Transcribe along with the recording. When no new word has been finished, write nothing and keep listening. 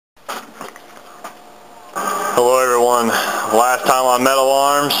Hello everyone. Last time on Metal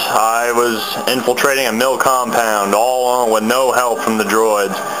Arms, I was infiltrating a mill compound all alone with no help from the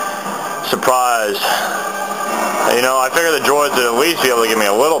droids. Surprise. You know, I figured the droids would at least be able to give me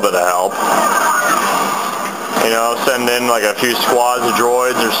a little bit of help. You know, send in like a few squads of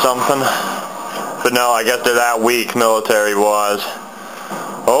droids or something. But no, I guess they're that weak military-wise.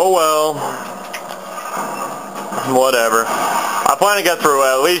 Oh well. Whatever. I plan to get through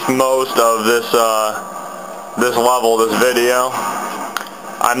at least most of this level, this video.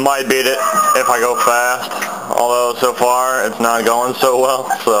 I might beat it if I go fast, although so far it's not going so well,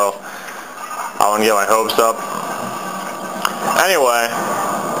 so I wouldn't get my hopes up. Anyway,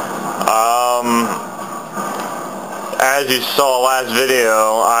 as you saw last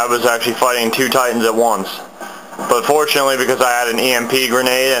video, I was actually fighting two Titans at once. But fortunately, because I had an EMP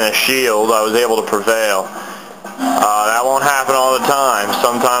grenade and a shield, I was able to prevail. That won't happen all the time.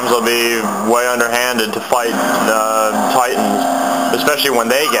 Sometimes I'll be way underhanded to fight Titans, especially when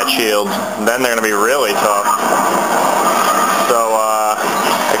they get shields. Then they're going to be really tough. So,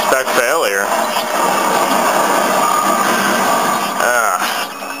 expect failure.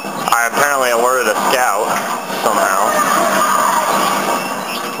 I apparently alerted a scout somehow.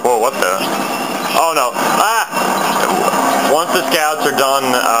 Whoa, what the? Oh no. Once the scouts are done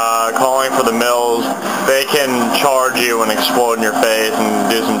calling for the mills, they can charge you and explode in your face and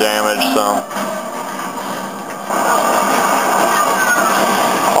do some damage, so.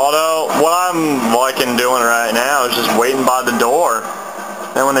 Although, what I'm liking doing right now is just waiting by the door.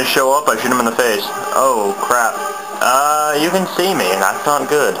 Then when they show up, I shoot them in the face. Oh, crap. You can see me, and that's not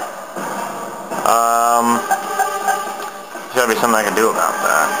good. There's gotta be something I can do about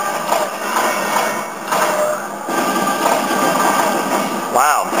that.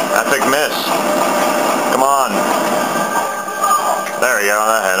 Wow, epic miss. Come on. There we go,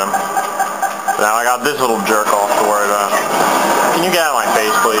 that hit him. Now I got this little jerk off to worry about. Can you get out of my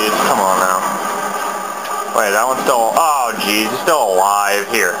face, please? Come on now. Wait, that one's still... Oh, jeez, he's still alive.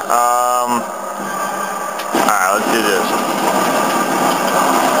 Here. Alright, let's do this.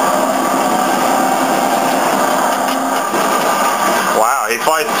 Wow, he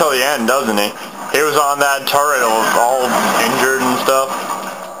fights till the end, doesn't he? He was on that turret all injured and stuff.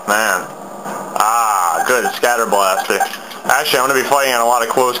 Man. Good. Scatter blaster. Actually, I'm going to be fighting in a lot of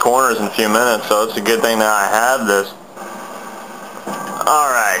close corners in a few minutes, so it's a good thing that I have this.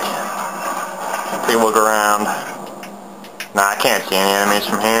 Alright. Take a look around. Nah, I can't see any enemies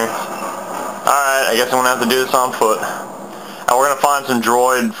from here. Alright, I guess I'm going to have to do this on foot. And we're going to find some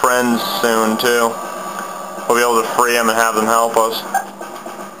droid friends soon, too. We'll be able to free them and have them help us.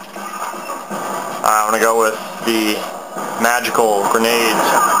 I'm going to go with the magical grenades.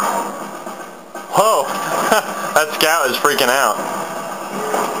 Whoa! That scout is freaking out.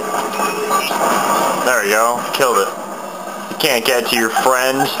 There we go. Killed it. You can't get to your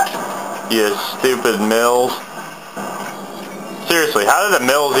friends, you stupid mills. Seriously, how did the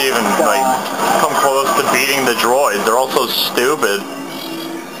mills even, like, come close to beating the droids? They're all so stupid.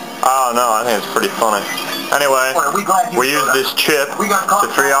 I don't know, I think it's pretty funny. Anyway, we use this chip to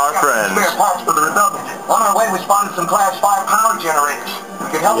free our friends. On our way, we spotted some Class 5 power generators.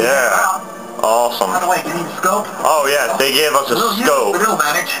 We can help you get out. Awesome. By the way, do you need a scope? Oh yes, they gave us a scope,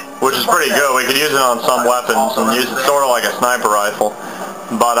 which is pretty good. We could use it on some weapons and use it sort of like a sniper rifle.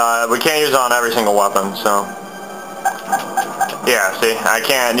 But we can't use it on every single weapon, so... Yeah, see, I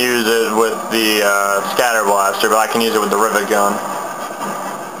can't use it with the scatter blaster, but I can use it with the rivet gun.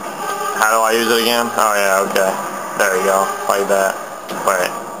 How do I use it again? Oh yeah, okay. There we go. Like that. Wait.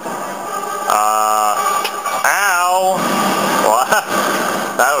 Ow! What?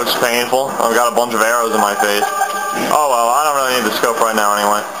 That looks painful. I've got a bunch of arrows in my face. Oh well, I don't really need the scope right now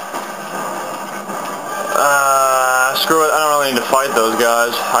anyway. Screw it, I don't really need to fight those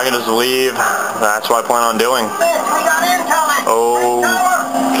guys. I can just leave. That's what I plan on doing.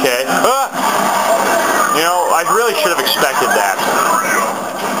 Okay. You know, I really should have expected that.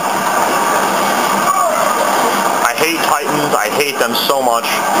 I hate Titans. I hate them so much.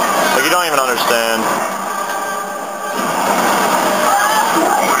 Like, you don't even understand.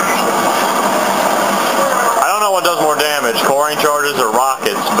 I don't know what does more damage, coring charges or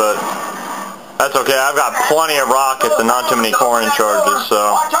rockets, but that's okay. I've got plenty of rockets and not too many coring charges,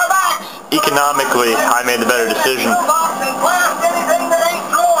 so economically, I made the better decision.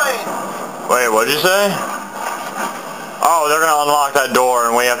 Wait, what'd you say? Oh, they're gonna unlock that door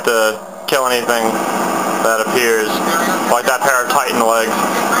and we have to kill anything that appears, like that pair of Titan legs.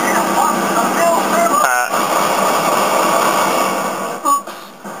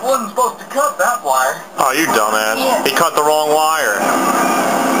 Wasn't supposed to cut that wire. Oh, you dumbass. He cut the wrong wire.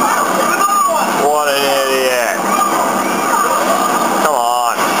 What an idiot.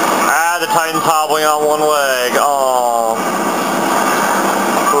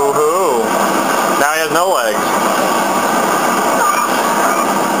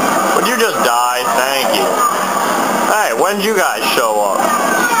 just die? Thank you. Hey, when did you guys show up?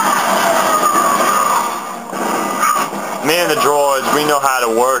 Me and the droids, we know how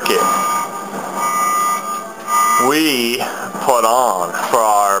to work it. We put on for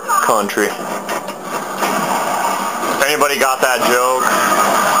our country. If anybody got that joke,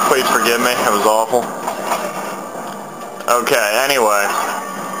 please forgive me. It was awful. Okay, anyway.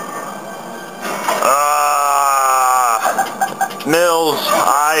 Mills,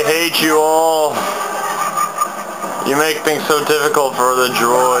 I hate you all. You make things so difficult for the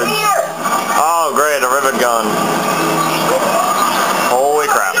droids. Oh, great, a rivet gun. Holy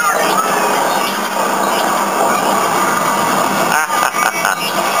crap.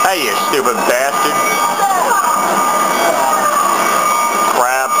 Hey, you stupid bastard.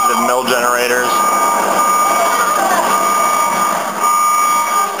 Crap, the mill generators.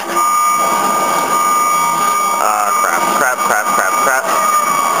 Crap.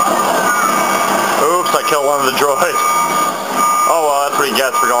 Oops, I killed one of the droids. Oh, well, that's what he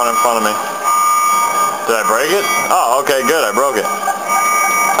gets for going in front of me. Did I break it? Oh, okay, good, I broke it.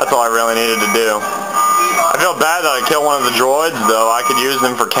 That's all I really needed to do. I feel bad that I killed one of the droids, though. I could use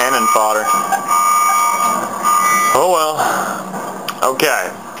them for cannon fodder. Oh, well. Okay.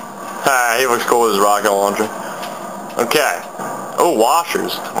 He looks cool with his rocket launcher. Okay. Oh,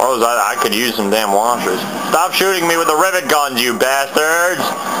 washers. What was that? I could use some damn washers. Stop shooting me with the rivet guns, you bastards!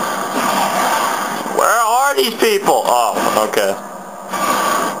 Where are these people? Oh, okay.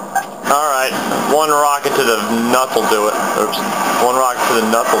 Alright. One rocket to the nuts will do it. Oops. One rocket to the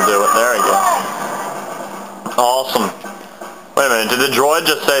nuts will do it. There we go. Awesome. Wait a minute. Did the droid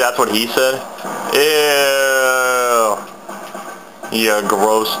just say that's what he said? Ew. You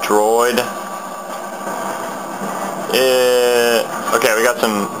gross droid. Okay, we got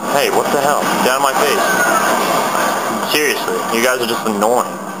some... Hey, what the hell? Get out of my face. Seriously, you guys are just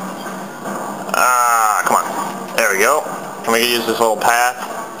annoying. Come on. There we go. Can we use this little path?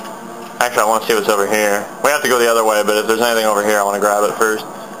 Actually, I want to see what's over here. We have to go the other way, but if there's anything over here, I want to grab it first.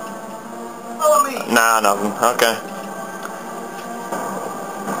 Follow me. Nah, nothing. Okay.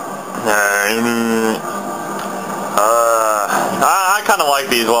 I kind of like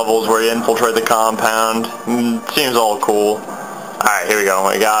these levels where you infiltrate the compound. Seems all cool. Alright, here we go.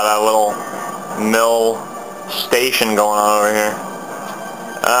 We got a little mill station going on over here.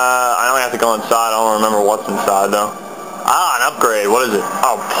 I know we have to go inside. I don't remember what's inside, though. Ah, an upgrade. What is it?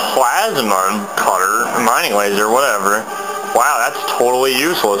 Oh, plasma cutter. Mining laser, whatever. Wow, that's totally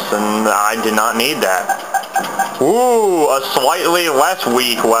useless, and I did not need that. Ooh, a slightly less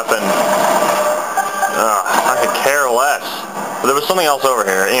weak weapon. I could care less. But there was something else over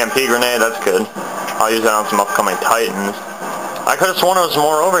here. EMP grenade, that's good. I'll use that on some upcoming Titans. I could have sworn there was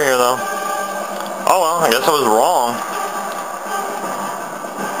more over here, though. Oh, well, I guess I was wrong.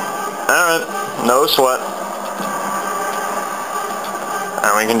 Alright, no sweat.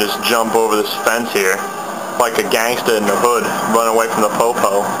 And we can just jump over this fence here. Like a gangster in the hood, run away from the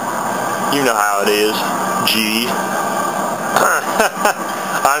popo. You know how it is. G.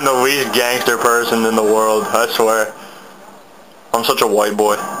 I'm the least gangster person in the world, I swear. I'm such a white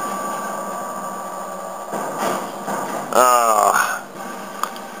boy.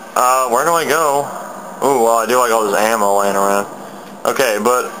 Where do I go? Ooh, well, I do like all this ammo laying around. Okay,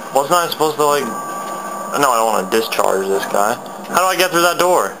 but wasn't I supposed to, like... No, I don't want to discharge this guy. How do I get through that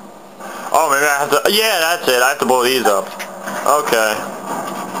door? Oh, maybe I have to... Yeah, that's it. I have to blow these up. Okay.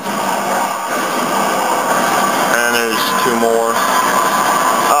 And there's two more.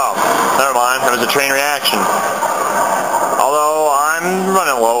 Oh, never mind. It was a chain reaction. Although, I'm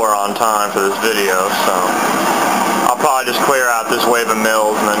running lower on time for this video, so... I'll probably just clear out this wave of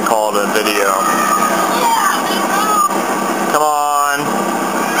mills and then call it a video. Come on.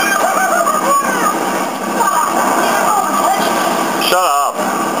 Shut up.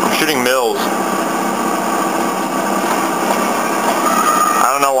 I'm shooting mills.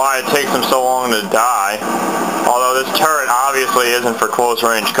 I don't know why it takes them so long to die. Although this turret obviously isn't for close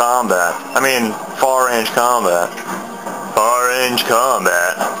range combat. I mean, far range combat. Far range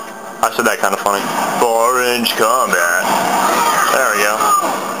combat. I said that kind of funny. Far range combat. There we go.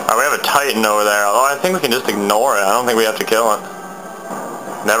 Alright, we have a Titan over there. Although I think we can just ignore it. I don't think we have to kill it.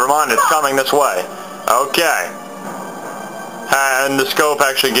 Never mind, it's coming this way. Okay. And the scope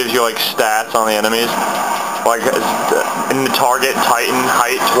actually gives you like stats on the enemies. Like in the target, Titan,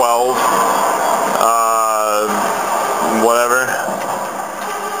 height 12. Whatever.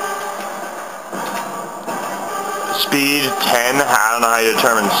 Speed 10. I don't know how you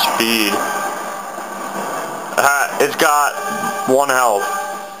determine speed. It's got 1 health.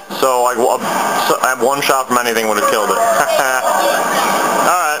 So like one shot from anything would have killed it.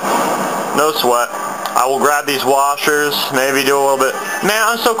 Alright. No sweat. I will grab these washers, maybe do a little bit. Man,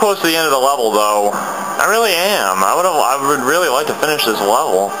 I'm so close to the end of the level, though. I really am. I would really like to finish this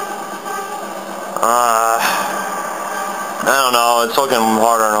level. I don't know. It's looking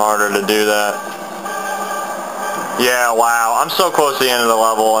harder and harder to do that. Yeah, wow. I'm so close to the end of the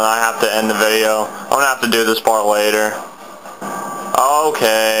level, and I have to end the video. I'm gonna have to do this part later.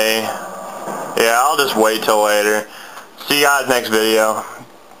 Okay. Yeah, I'll just wait till later. See you guys next video.